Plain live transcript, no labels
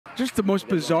just the most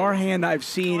bizarre hand I've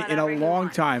seen in a long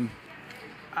time.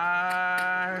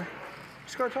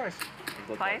 Scored twice.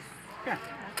 Twice? Yeah.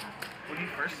 When he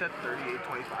first said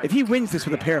 38-25. If he wins this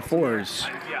with a pair of fours,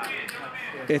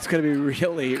 it's going to be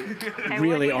really,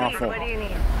 really awful. What do you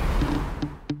need?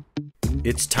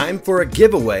 It's time for a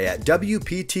giveaway at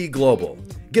WPT Global.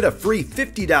 Get a free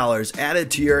 $50 added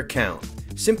to your account.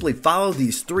 Simply follow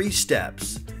these 3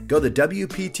 steps. Go to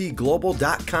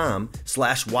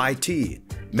WPTglobal.com/YT.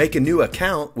 Make a new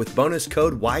account with bonus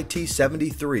code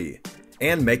YT73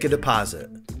 and make a deposit.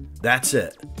 That's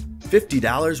it.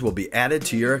 $50 will be added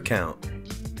to your account.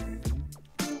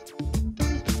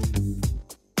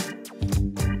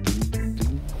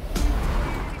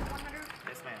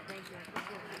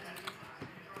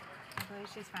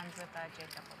 She's friends with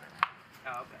Jacob over there.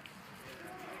 Oh, okay.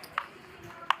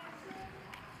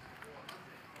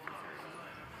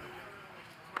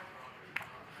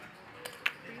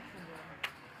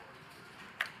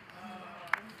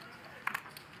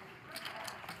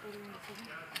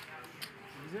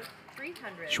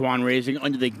 Xuan raising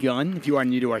under the gun. If you are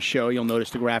new to our show, you'll notice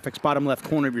the graphics. Bottom left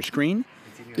corner of your screen,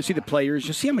 you'll see the players.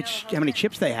 You'll see how many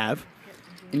chips they have,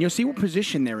 and you'll see what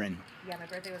position they're in. Yeah, my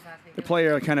birthday was last week. The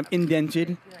player kind of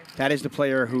indented. That is the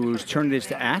player whose turn it is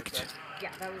to act. Yeah,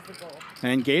 that was the goal.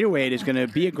 And Gatorade is going to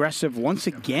be aggressive once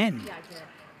again.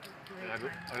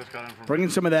 Bringing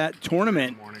some of that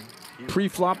tournament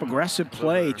pre-flop aggressive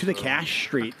play to the cash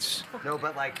streets. No,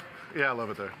 but like... Yeah, I love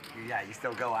it there. Yeah, you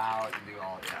still go out and do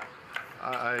all of that.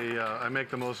 I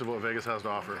make the most of what Vegas has to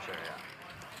offer. Sure, yeah.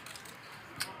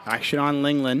 Action on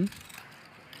Linglin.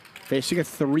 Facing a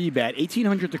 3-bet.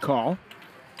 1,800 to call.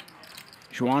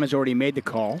 Xuan has already made the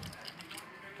call.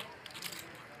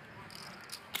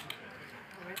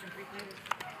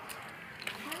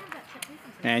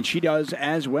 And she does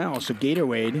as well. So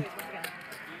Gatorade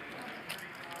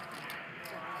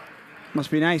must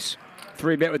be nice.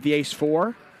 3-bet with the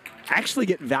ace-4. Actually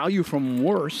get value from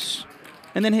worse.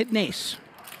 And then hit an ace.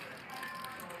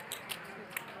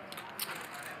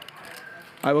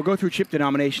 I will go through chip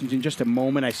denominations in just a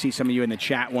moment. I see some of you in the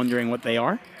chat wondering what they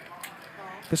are.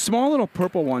 The small little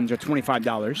purple ones are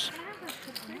 $25.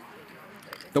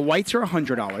 The whites are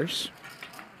 $100.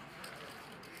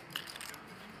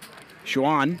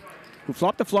 Xuan, who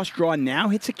flopped the flush draw, now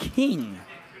hits a king.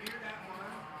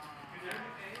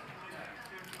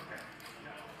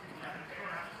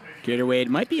 Gatorade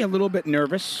might be a little bit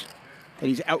nervous that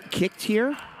he's out-kicked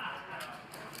here.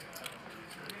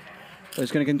 But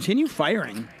he's going to continue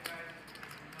firing.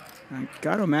 I've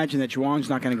got to imagine that Xuan's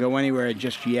not going to go anywhere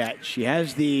just yet. She's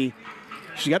got the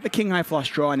king-high flush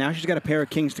draw, and now she's got a pair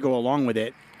of kings to go along with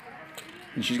it.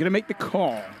 And she's going to make the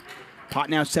call.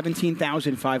 Pot now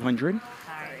 17,500. Sorry,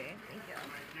 thank you.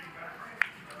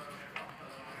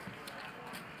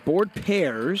 Board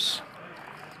pairs.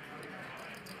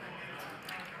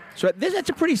 So that's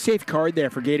a pretty safe card there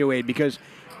for Gatorade, because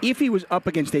if he was up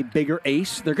against a bigger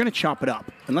ace, they're going to chop it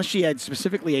up, unless she had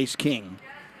specifically ace-king.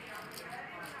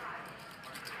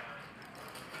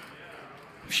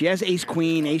 If she has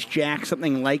ace-queen, ace-jack,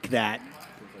 something like that,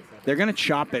 they're going to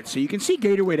chop it. So you can see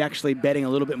Gatorade actually betting a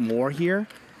little bit more here,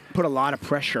 put a lot of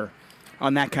pressure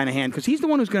on that kind of hand, because he's the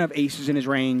one who's going to have aces in his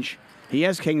range, he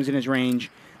has kings in his range,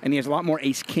 and he has a lot more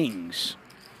ace-kings.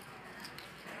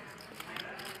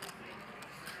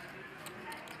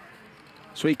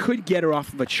 So he could get her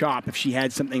off of a chop if she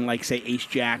had something like, say,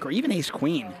 ace-jack or even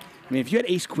ace-queen. I mean, if you had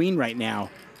ace-queen right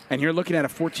now and you're looking at a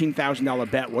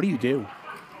 $14,000 bet, what do you do?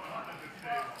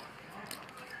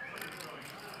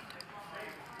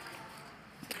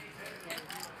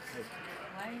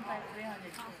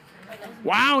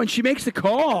 Wow, and she makes the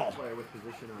call.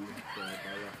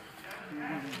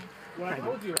 Well, I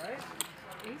told you, right?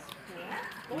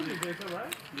 Told you, Jacob,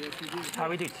 right? How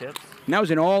we do chips? And that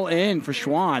was an all-in for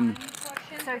Xuan.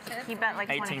 So he bet like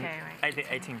 18, 20K, right?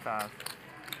 18.5.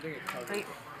 It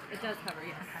does cover,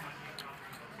 yeah. Okay.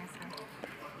 I see.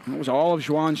 That was all of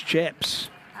Xuan's chips.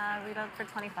 We bet for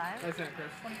 25. That's it, Chris.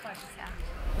 25, yeah.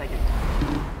 Thank you.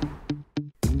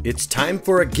 It's time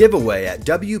for a giveaway at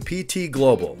WPT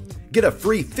Global. Get a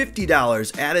free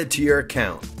 $50 added to your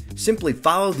account. Simply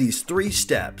follow these 3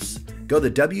 steps. Go to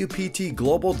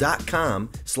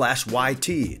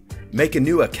WPTglobal.com/YT. Make a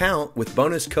new account with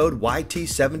bonus code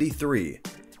YT73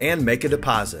 and make a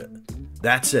deposit.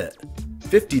 That's it.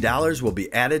 $50 will be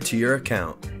added to your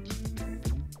account.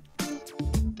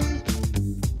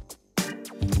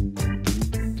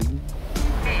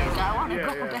 I want to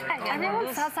go back.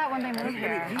 Everyone says that when they move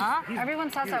here. Huh?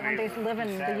 Everyone says that when they live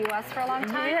in the U.S. for a long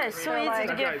time. Yeah, it's so They're easy like,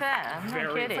 to get fat. I'm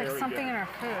not kidding. It's like something in our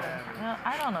food. No,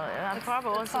 I don't know.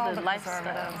 Probably It's all also the the lifestyle.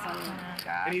 preservatives and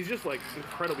And he's just like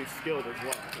incredibly skilled as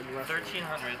well. In wrestling.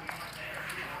 1300.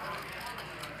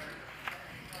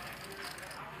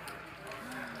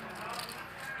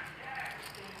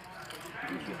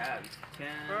 You have 10,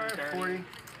 30,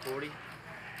 40.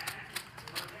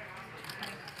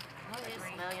 What is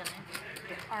millionaire?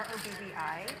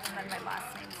 R-O-B-B-I, and then my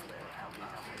last name's Liu,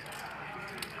 L-E-W.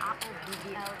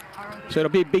 So it'll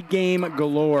be a big game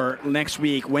galore next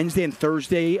week. Wednesday and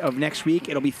Thursday of next week,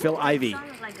 it'll be Phil Ivey.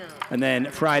 And then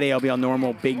Friday, I'll be on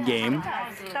normal big game.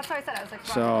 That's what I said. I was like,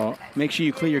 So make sure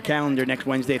you clear your calendar next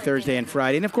Wednesday, Thursday, and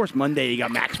Friday. And of course, Monday, you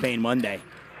got Max Payne Monday.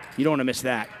 You don't want to miss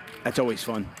that. That's always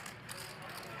fun.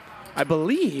 I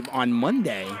believe on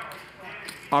Monday,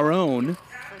 our own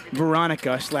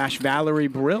Veronica / Valerie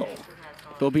Brill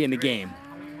will be in the game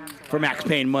for Max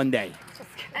Payne Monday.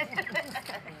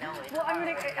 well, I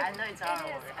mean, I know it's all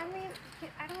over. I mean,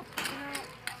 I don't,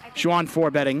 I think Xuan 4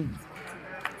 betting.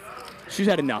 She's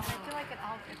had enough. I feel like it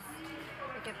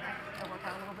gets back to work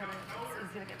out a little bit. It's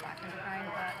easy to get back into grind,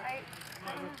 but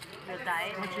The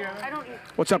diet. I don't eat.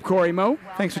 What's up, Corey Mo?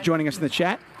 Thanks for joining us in the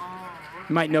chat.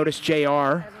 You might notice JR, I'm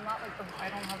not like the, I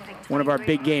don't have the one of our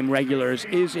big game regulars,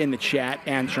 is in the chat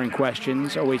answering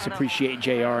questions. Always appreciate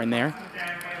JR in there.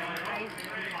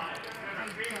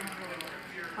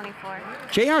 24.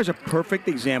 JR is a perfect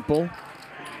example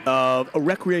of a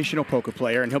recreational poker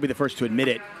player, and he'll be the first to admit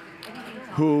it,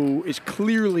 who is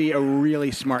clearly a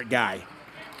really smart guy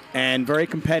and very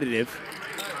competitive.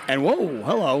 And whoa,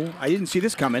 hello, I didn't see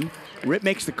this coming. Rip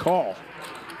makes the call.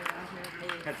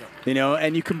 You know,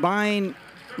 and you combine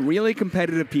really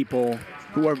competitive people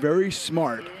who are very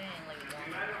smart,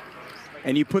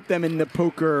 and you put them in the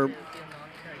poker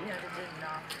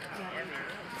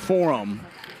forum,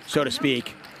 so to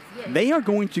speak, they are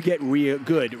going to get real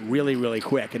good really, really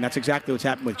quick. And that's exactly what's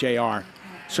happened with JR.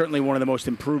 Certainly one of the most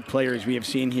improved players we have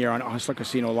seen here on Hustler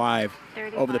Casino Live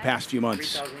over the past few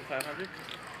months. 3,500.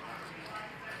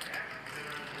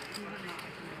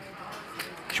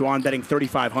 Xuan betting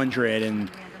 3,500, and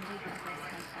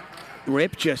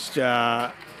Rip just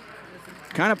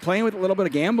kind of playing with a little bit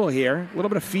of gamble here, a little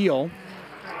bit of feel.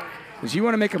 Because you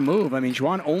want to make a move. I mean,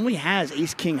 Xuan only has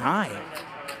ace-king high.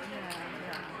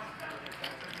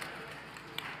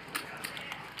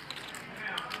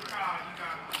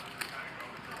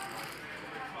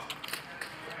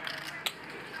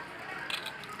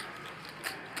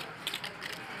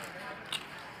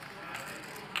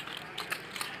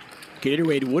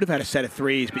 Gatorade would have had a set of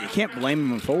threes, but you can't blame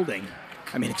him on folding.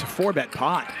 I mean, it's a 4-bet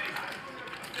pot.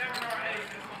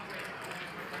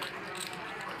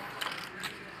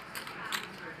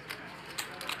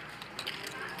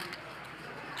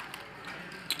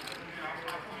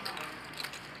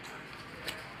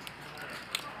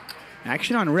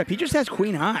 Action on Rip. He just has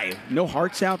queen high. No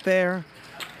hearts out there.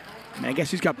 And I guess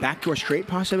he's got backdoor straight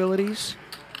possibilities.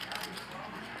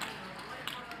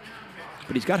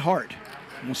 But he's got heart.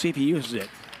 We'll see if he uses it.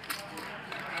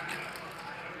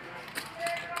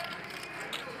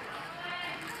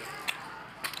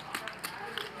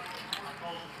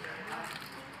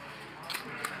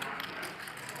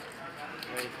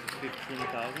 Wait,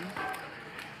 15,000.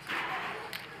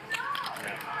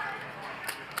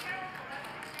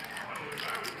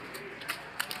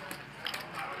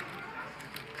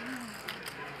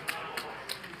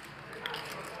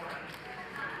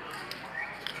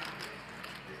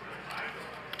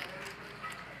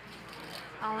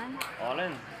 All in? All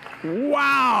in.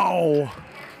 Wow!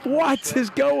 What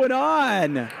is going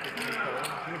on?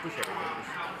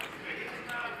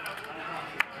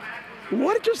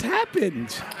 What just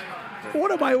happened?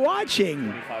 What am I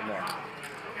watching? 5 more.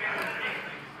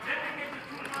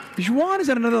 Xuan is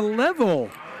at another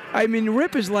level. I mean,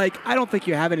 Rip is like, I don't think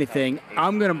you have anything.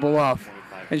 I'm going to bluff.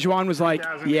 And Xuan was like,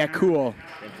 yeah, cool.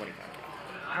 Then 25.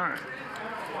 All right.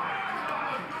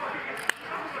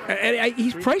 And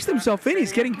he's priced himself in.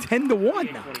 He's getting 10 to 1.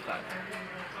 25.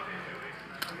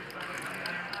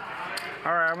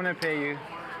 All right, I'm gonna pay you.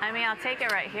 I mean, I'll take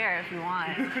it right here if you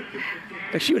want.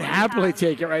 Like, she would happily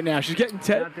take it right now. She's getting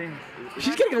 10. Nothing.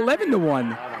 She's getting 11 to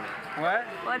 1. What?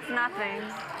 What's nothing?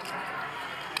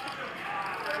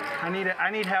 I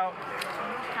need help.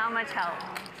 How much help?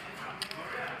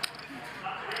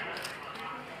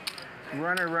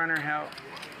 Runner, help.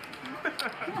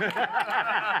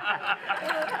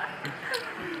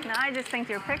 No, I just think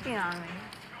you're picking on me.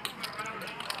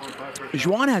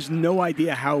 Xuan has no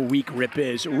idea how weak Rip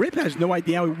is. Rip has no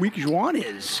idea how weak Xuan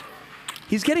is.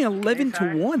 He's getting 11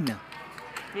 to 1.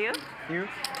 You? You?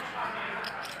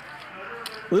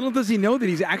 Little does he know that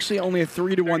he's actually only a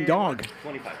 3-to-1 dog.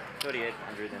 25.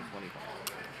 3,825.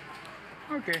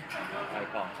 Okay. I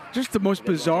call. Just the most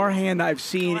bizarre hand I've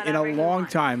seen in a long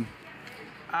time.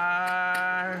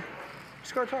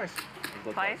 Just go twice.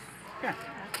 Twice? Yeah.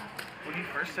 When he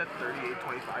first said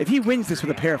 38.25. If he wins this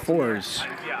with a pair of 4s,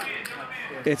 Yeah.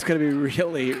 it's going to be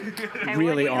really, Okay,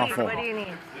 really what do you awful. Need? What do you need?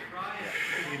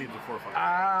 He needs a 4 5.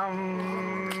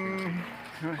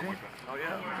 Oh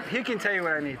yeah. He can tell you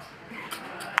what I need.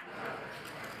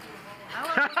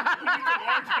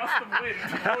 Custom win.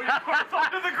 Throw your cards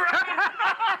onto the ground.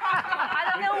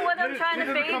 I don't know what I'm trying to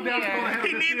fade here.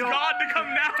 He needs God to come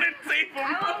down and save him.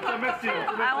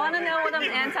 I want to know what I'm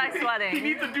anti-sweating. He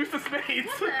needs a deuce of spades.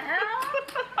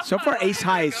 So far, ace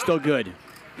high is still good.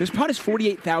 This pot is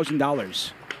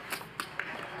 $48,000.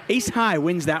 Ace high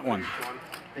wins that one.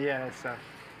 Yeah, it's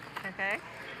Okay.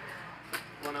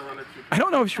 I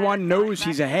don't know if Xuan knows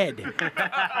he's ahead.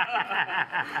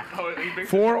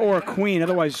 4 or a queen,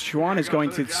 otherwise Xuan is going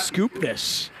to scoop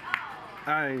this.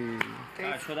 Slow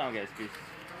down, guys, please.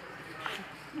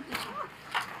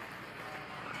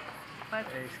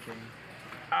 Ace king.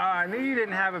 Oh, I knew you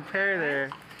didn't have a pair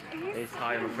there. Ace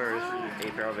high on the first.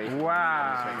 8 pair of ace.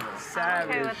 Wow, Okay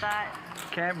savage. with that.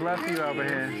 Can't bluff you over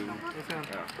here.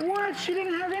 What? She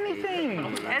didn't have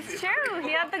anything. It's true.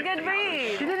 He had the good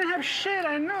read. She didn't have shit.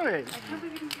 I knew it.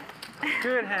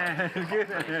 Good hand. Good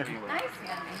hand.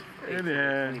 Good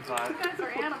hand.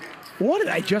 What did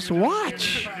I just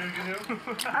watch?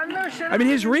 I know shit. I mean,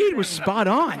 his read was spot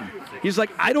on. He's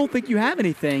like, I don't think you have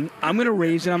anything. I'm going to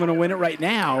raise it. I'm going to win it right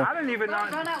now. I didn't even know.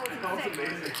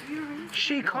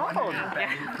 She called.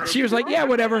 She was like, yeah,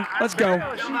 whatever. Let's go.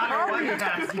 She called me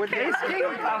with ace king.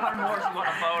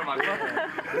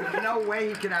 There's no way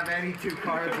he can have any 2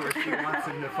 cards where she wants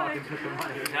him to fucking put the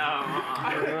money.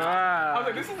 I Wow. was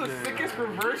like, this is the sickest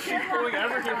reverse she's pulling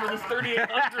ever here for this 3,800.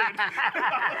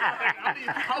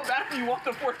 How bad do you want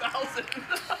the 4,000?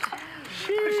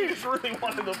 She just really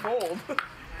wanted to fold.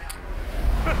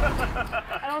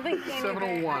 I don't think he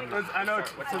 701. I know it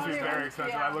says he's very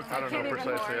expensive. I looked I don't know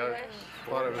precisely. I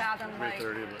thought it was fathom, like,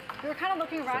 330, but We were kind of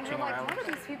looking around, you're like, what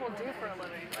do these people do for a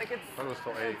living? Like, it's... I thought it was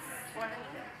still 8.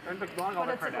 And the long all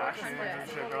the But it's a Kardashians gorgeous and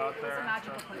place. shit go out there. It's a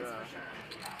magical place for sure.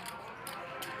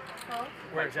 Well,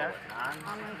 Where's that? I'm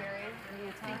buried in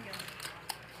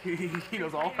Utah. He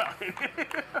knows all about it.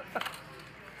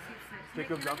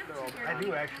 Jacob's up there all the I time.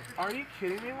 do actually. Are you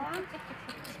kidding me, Lauren?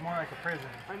 It's more like a prison.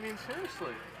 I mean,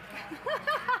 seriously.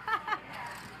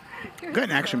 Got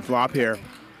an action flop here.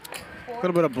 A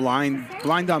little bit of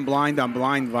blind on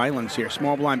blind violence here.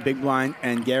 Small blind, big blind,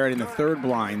 and Garrett in the third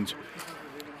blind.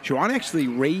 Xuan actually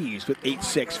raised with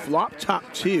 8-6. Flop top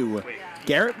 2.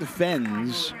 Garrett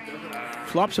defends.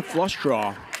 Flops a flush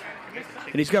draw.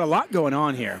 And he's got a lot going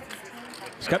on here.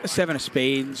 He's got the 7 of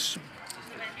spades.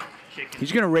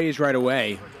 He's going to raise right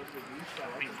away.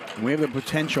 And we have the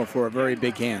potential for a very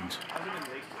big hand.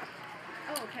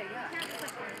 Oh, okay, yeah.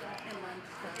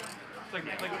 It's like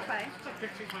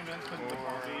 15, 20 minutes to the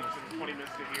car beach and 20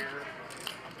 minutes to here.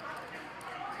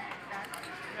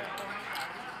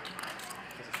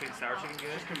 Is it sweet and sour chicken good?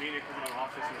 It's convenient because my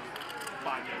office is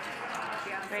 5 minutes.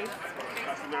 Raise.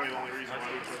 That's literally the only reason why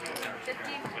we took it.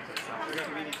 50. We're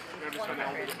going to spend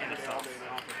all day in the office.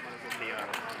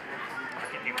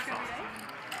 The favorite sauce.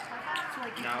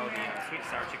 No, the sweet and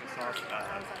sour chicken sauce.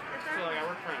 So like I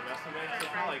work for an investment bank, so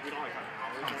it's not like we don't like have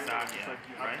hours. On the side, It's yeah, like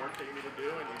you have right. work that you need to do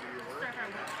and you do your work.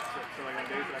 So like on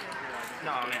days that I come here, I just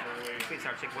No, do man. early. Sweet and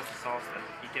sour chicken. What's the sauce that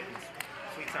you dip in?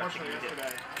 Sweet and sour chicken. Unfortunately, You dip.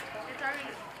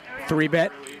 yesterday.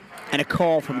 3-bet and a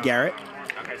call from Garrett.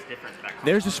 Okay, it's different. Back.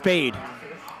 There's a spade.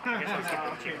 I guess I'll skip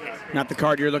the chicken case. Not the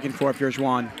card you're looking for if you're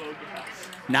Xuan.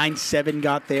 9-7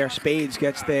 got there. Spades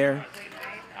gets there.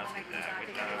 I'll skip that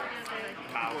with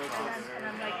foul sauce. And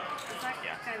I'm like, is that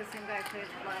guy the same guy I played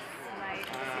last night?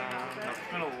 It's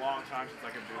been a long time since I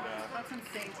could do that. That's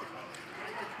insane to me.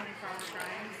 Like the 24-hour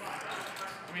grind.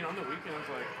 I mean, on the weekends,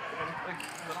 like, if I'm, like,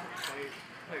 I don't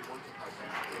play once or twice a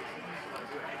week. I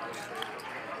do actually play.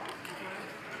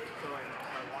 So, like, if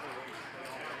I want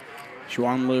to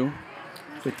Xuan Liu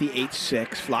with the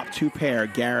 8-6. Flop 2 pair.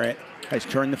 Garrett has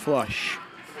turned the flush.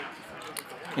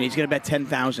 And he's going to bet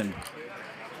 10,000.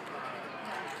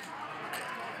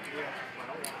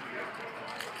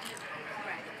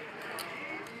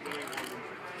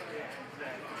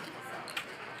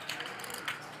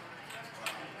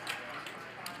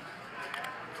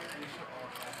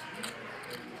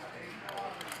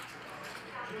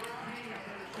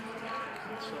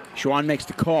 Xuan makes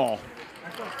the call.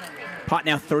 Pot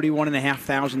now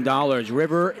 $31,500.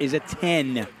 River is a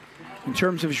 10. In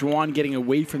terms of Xuan getting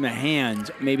away from the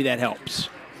hand, maybe that helps.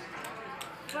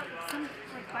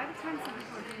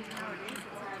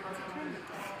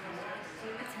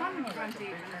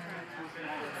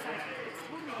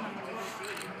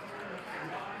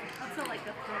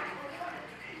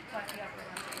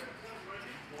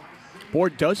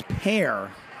 Board does pair.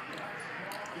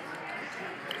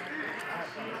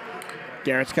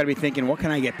 Garrett's got to be thinking, what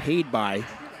can I get paid by?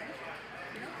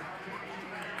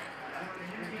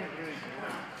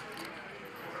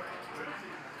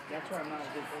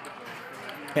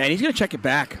 And he's going to check it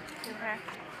back. Okay.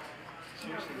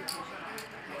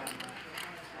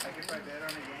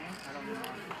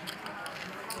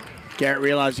 Garrett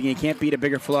realizing he can't beat a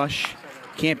bigger flush,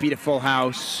 can't beat a full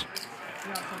house.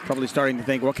 Probably starting to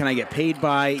think, what can I get paid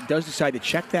by? Does decide to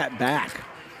check that back.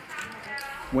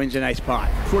 Wins a nice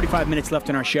pot. 45 minutes left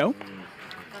in our show.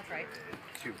 That's right.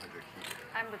 200.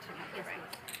 I'm the 200. Yes,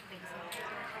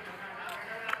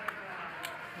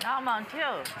 please. Not mine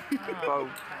too. Oh.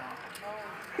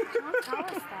 Don't tell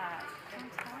us that.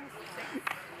 Don't tell us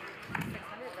that.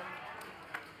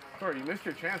 Sorry, you missed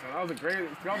your chance, man. That was a great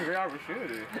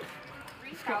opportunity.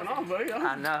 What's going on, buddy?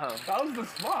 I know. That was the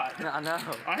spot. I know.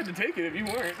 I had to take it if you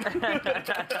weren't.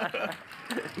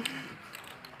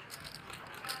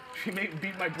 She may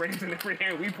beat my brains in every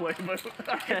hand we play, but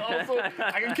I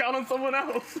can count on someone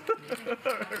else.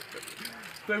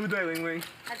 Save the day, Linglin.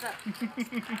 Heads up.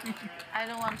 I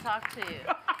don't want to talk to you.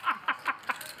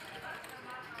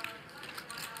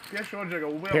 Yeah, sure, like a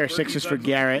whale Pair of turkey sixes for that's-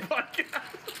 Garrett.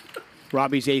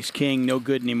 Robbie's ace king, no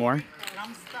good anymore. And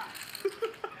I'm stuck.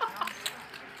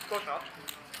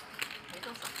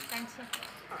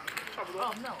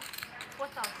 Oh, no.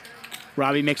 What the?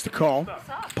 Robbie makes the call.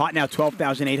 Pot now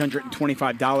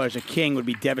 $12,825. A king would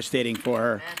be devastating for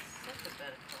her. That's such a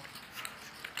better call.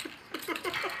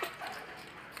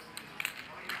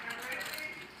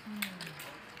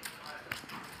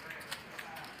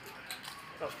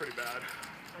 That was pretty bad. I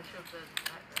should have been.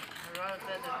 I'd rather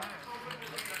bet than her.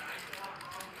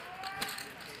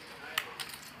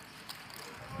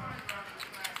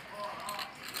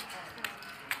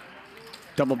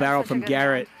 Double barrel such a from good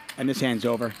Garrett, and this hand's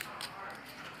over.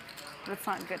 That's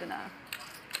not good enough.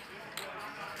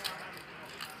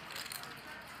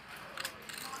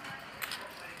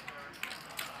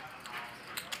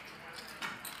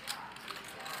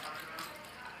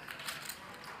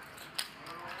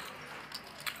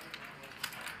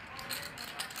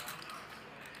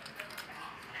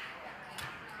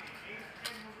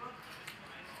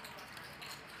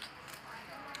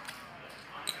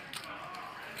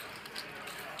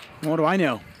 What do I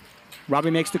know?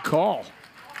 Robbie makes the call.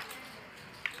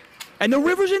 And the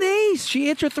river's an ace. She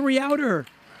hits her three-outer.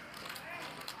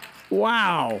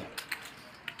 Wow.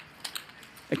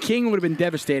 A king would have been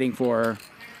devastating for her,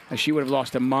 as she would have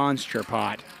lost a monster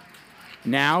pot.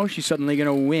 Now she's suddenly going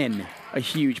to win a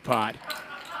huge pot.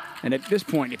 And at this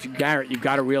point, if you're Garrett, you've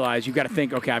got to realize, you've got to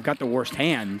think, okay, I've got the worst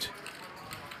hand.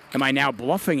 Am I now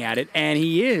bluffing at it? And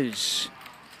he is.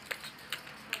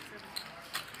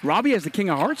 Robbie has the king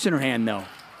of hearts in her hand, though.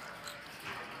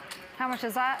 How much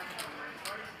is that?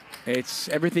 It's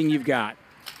everything you've got.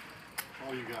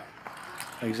 All you got.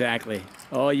 Exactly.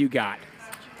 All you got.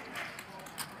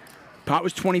 Pot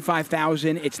was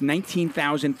 $25,000. It's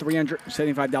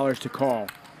 $19,375 to call.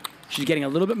 She's getting a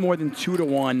little bit more than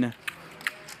 2-1.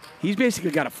 He's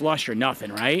basically got a flush or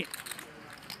nothing, right?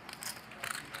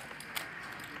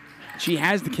 She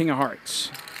has the king of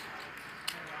hearts.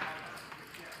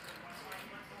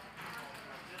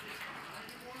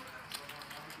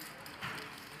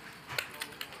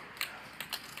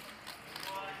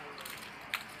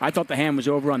 I thought the hand was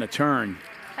over on the turn.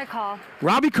 I call.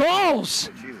 Robbie calls.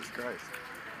 Jesus Christ.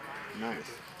 Nice.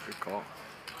 Good call.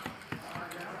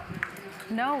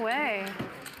 No way.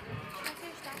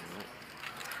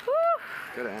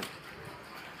 Good hand.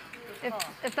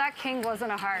 If that king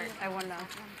wasn't a heart, I wouldn't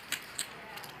have.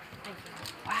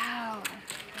 Wow.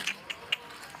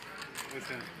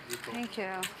 Listen, good call. Thank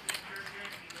you.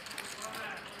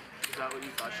 Is that what you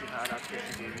thought she had after she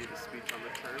gave you the speech on the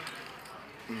turn?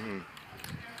 Mm-hmm.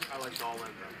 I liked all in them.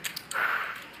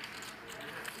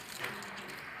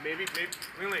 Maybe,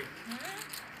 really.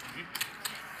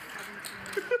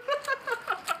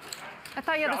 I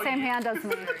thought you had the same hand as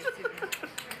me.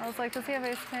 I was like, does he have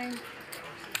ace king?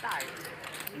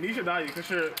 你选大鱼，可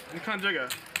是你看这个，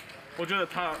我觉得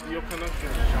他有可能选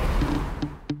小鱼。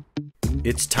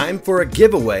 It's time for a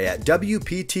giveaway at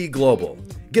WPT Global.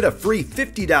 Get a free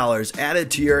 $50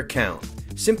 added to your account.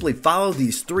 Simply follow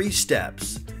these 3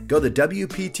 steps. Go to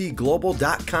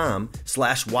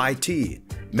WPTglobal.com/YT.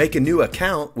 Make a new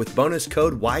account with bonus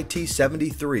code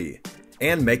YT73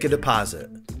 and make a deposit.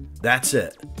 That's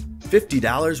it.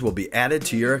 $50 will be added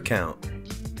to your account.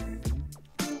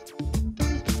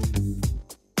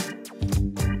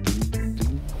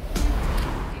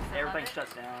 Everything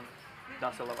shuts down.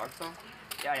 That's a love art song.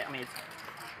 Yeah, I mean it's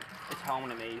hard.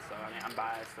 calling an ace, so I mean, I'm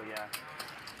biased, so yeah.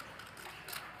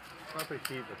 It's not the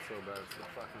heat that's so bad, it's the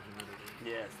fucking humidity.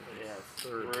 Yes, yes.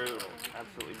 Brutal.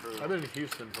 Absolutely brutal. I've been in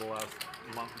Houston for the last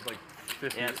month, like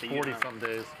 50, Yeah, so you 40 know. some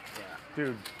days. Yeah.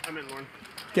 Dude, I'm in, Lauren.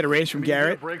 Get a raise from I mean, you get a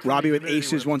Garrett. break from Robbie the with humidity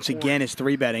aces when once it's again is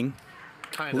 3-betting.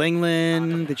 kind of.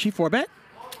 Linglin, did she 4-bet?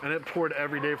 And it poured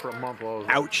every day for a month while I was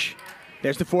Ouch.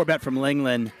 There's the 4-bet from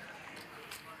Linglin.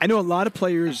 I know a lot of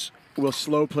players will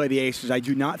slow play the aces. I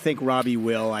do not think Robbie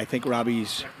will. I think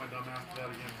Robbie's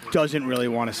doesn't really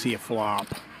want to see a flop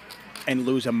and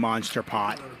lose a monster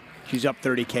pot. She's up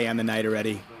 30K on the night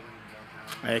already.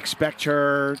 I expect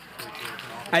her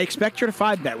to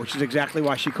 5-bet, which is exactly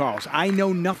why she calls. I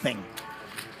know nothing.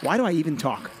 Why do I even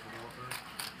talk?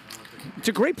 It's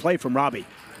a great play from Robbie.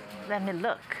 Let me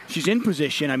look. She's in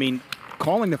position. I mean,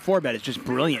 calling the 4-bet is just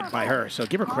brilliant by her, so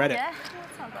give her credit. Yeah.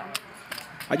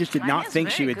 I just did not think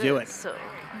she would do it. So,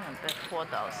 I'm gonna bet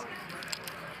 4,000.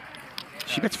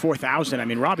 She bets 4,000. I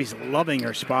mean, Robbie's loving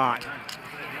her spot.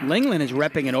 Linglin is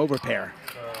repping an overpair.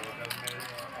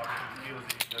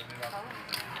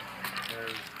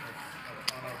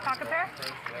 Pocket pair?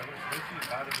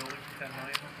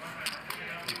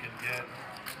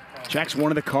 Jack's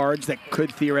one of the cards that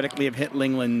could theoretically have hit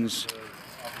Linglin's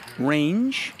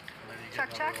range.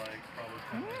 Check, check.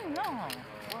 No.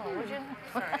 Whoa, would you?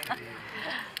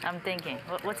 I'm thinking.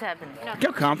 What's happening? Look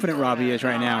how confident Robbie is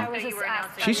right I now. was just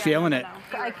asking. She's feeling it.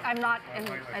 I'm not,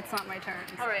 it's not my turn.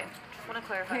 All right. Just want to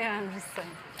clarify. Yeah, I'm just saying.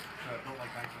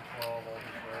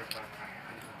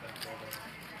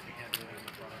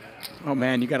 Oh,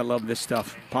 man, you got to love this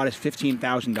stuff. Pot is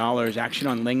 $15,000. Action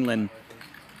on Linglin.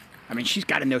 I mean, she's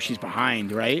got to know she's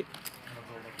behind, right?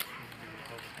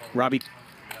 Robbie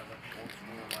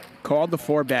called the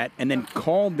 4-bet and then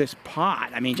called this pot.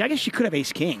 I mean, I guess she could have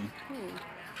ace-king.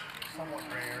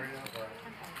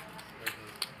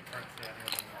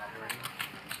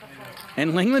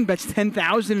 And Linglin bets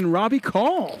 10,000 and Robbie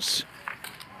calls.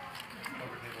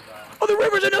 Oh, the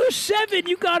river's another 7.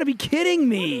 You got to be kidding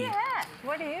me.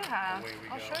 What do you have?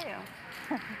 I'll show you.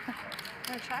 Want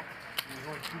to check?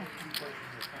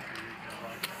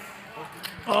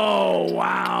 Oh,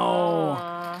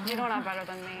 wow. You don't have better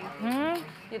than me.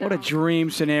 You What a don't. dream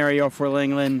scenario for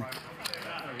Linglin.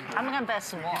 I'm gonna bet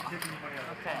small.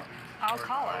 Okay. I'll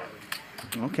call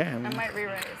it. Okay. I might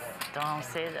re-raise. Don't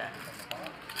say that.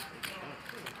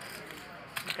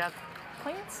 You got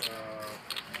queens?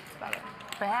 Better.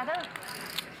 Better?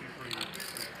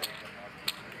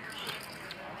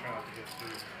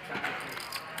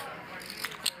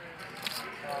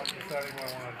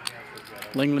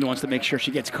 Linglin wants to make sure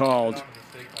she gets called,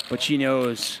 but she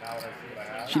knows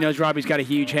Robbie's got a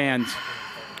huge hand.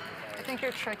 I think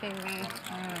you're tricking me.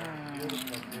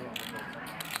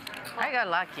 I got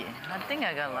lucky. I think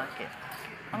I got lucky.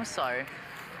 I'm sorry.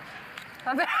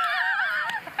 I'm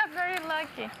very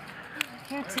lucky.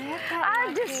 You did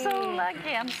I'm just so lucky.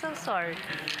 I'm so sorry.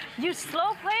 You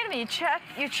slow played me.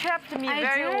 You trapped me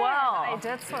very well. I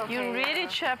did slow play. You really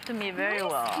trapped me very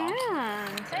well.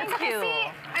 Thank you. See,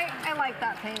 I like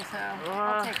that pain too.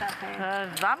 I'll take that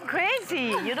pain. I'm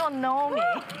crazy. You don't know me.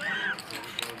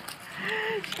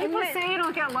 People say you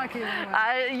don't get lucky.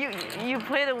 You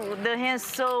played the hand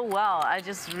so well. I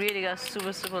just really got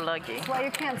super, super lucky. That's why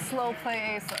you can't slow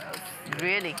play aces.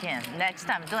 Really can't. Next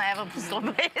time, don't ever slow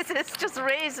play aces. Just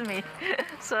raise me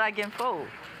so I can fold.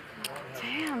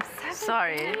 Damn, 7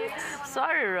 Sorry. points.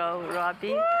 Sorry,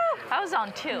 Robbie. I was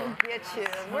on 2. Get you.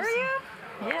 Were you?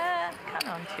 Yeah, kind of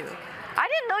on 2. I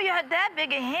didn't know you had that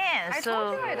big a hand. I so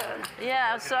told you I did.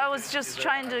 Yeah, so I was just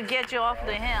trying to get you off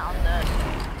the hand on the.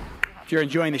 If you're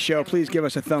enjoying the show, please give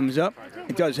us a thumbs up.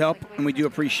 It does help, and we do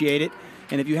appreciate it.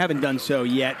 And if you haven't done so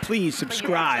yet, please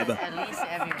subscribe. At least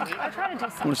every week. I try to do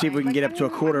something. I want to see if we can get up to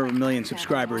 250,000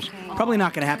 subscribers. Probably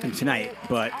not going to happen tonight,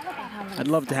 but I'd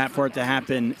love to for it to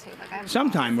happen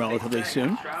sometime relatively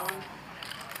soon. So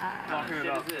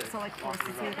like forces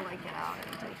me to like get out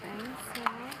and do things, you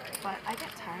know? But I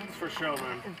get tired. For show,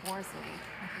 man. It bores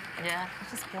me. Yeah.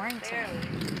 It's just boring to me.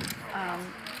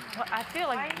 Well, I feel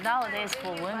like nowadays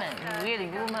for women, really,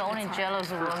 women only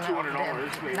jealous of women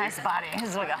of their nice body.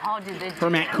 It's like, how did they do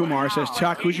Permat Kumar says,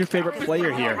 Chuck, who's your favorite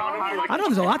player here? I don't know,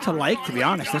 there's a lot to like, to be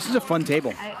honest. This is a fun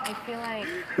table. I feel like.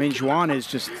 I mean, Xuan is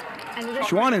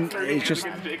just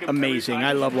amazing.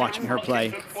 I love watching her play.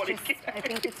 I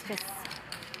think it's just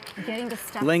getting the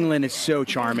stuff. Linglin is so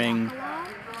charming.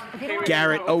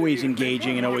 Garrett, always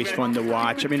engaging and always fun to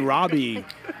watch. I mean, Robbie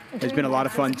has been a lot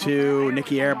of fun too. Nik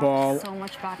Airball. So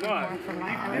much back and forth from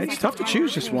my It's tough to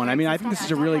choose just one. I mean, I think this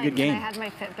is a really good game. I had my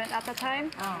Fitbit at the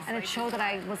time, and it showed that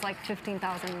I was like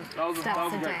 15,000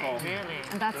 steps a day. Really?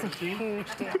 And that's a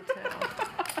huge deal too.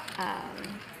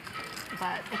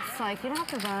 But it's like, you don't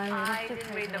have to run. You don't have to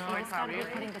didn't read the board properly.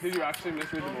 Did you actually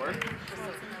misread the board?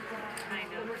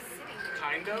 Kind of.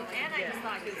 Kind of? And I just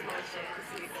thought he was bullshit.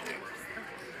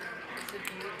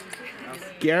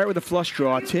 Garrett with a flush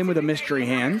draw. Tim with a mystery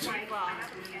hand.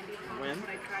 When?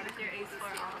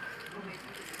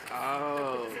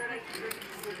 Oh.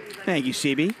 Thank you,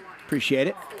 CB. Appreciate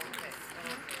it.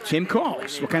 Tim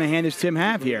calls. What kind of hand does Tim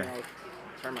have here?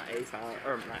 Turn my ace out,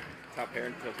 or my top pair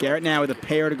into a Garrett now with a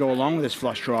pair to go along with his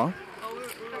flush draw.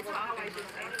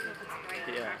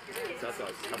 Yeah. That's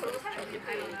us.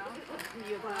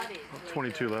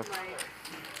 22 left.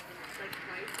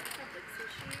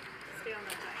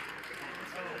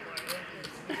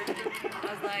 I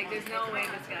was like, there's no way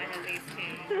this guy has ace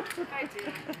king. I do.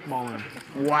 I'm all in.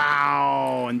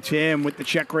 Wow. And Tim with the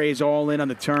check raise all in on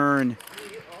the turn.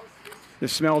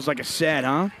 This smells like a set,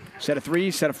 huh? Set of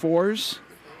threes, set of fours.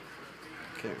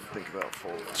 Can't even think about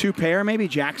folding. Two pair, maybe.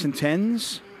 Jacks and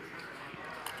tens.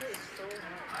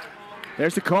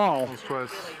 There's the call. Almost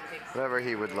twice. Whatever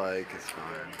he would like is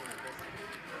fine.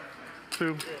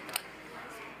 2.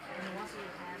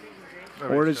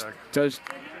 Or does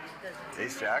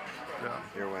Ace Jack? Yeah.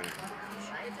 You're winning.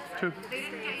 2.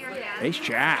 Ace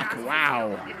Jack?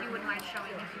 Wow. If you wouldn't mind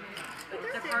showing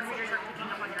the card readers are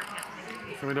picking up on your hand.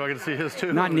 I mean, do I get to see his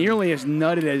too? Not nearly as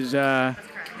nutted as. Am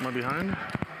I behind?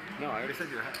 No, I already said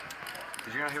you were ahead.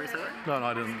 Did you not hear me say that? No,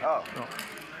 I didn't. Oh. No.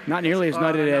 Not nearly as I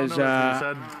nutted know as what you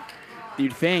said.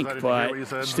 you'd think, I didn't hear what you but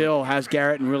said. still has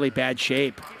Garrett in really bad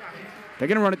shape. They're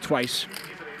going to run it twice.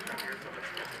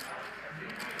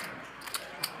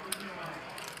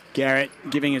 Garrett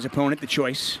giving his opponent the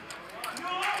choice.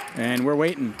 And we're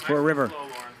waiting for a river.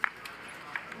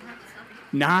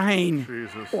 9.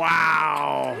 Jesus.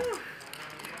 Wow.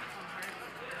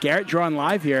 Garrett drawing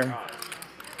live here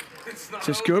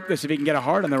to scoop this if he can get a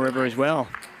heart on the river as well.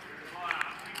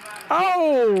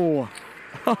 Oh!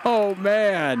 Oh,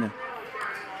 man.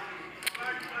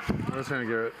 Let's hand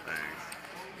Garrett.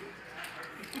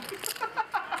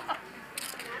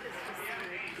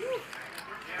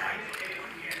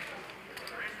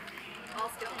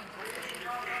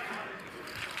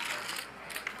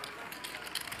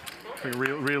 I think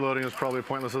reloading is probably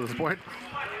pointless at this point.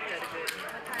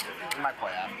 You might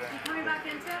play after. Coming back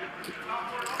in, Tim?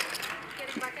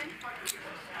 Getting back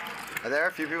in? Are there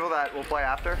a few people that will play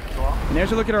after as well? And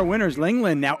there's a look at our winners.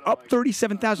 Linglin now up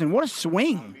 37,000. What a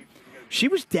swing. She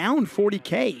was down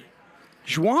 40K.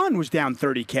 Xuan was down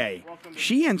 30K.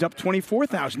 She ends up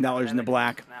 $24,000 in the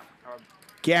black.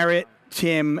 Garrett,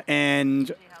 Tim,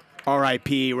 and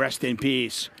RIP, rest in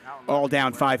peace. All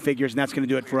down 5 figures, and that's going to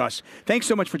do it for us. Thanks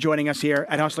so much for joining us here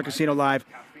at Hustler Casino Live.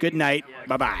 Good night.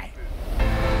 Bye-bye.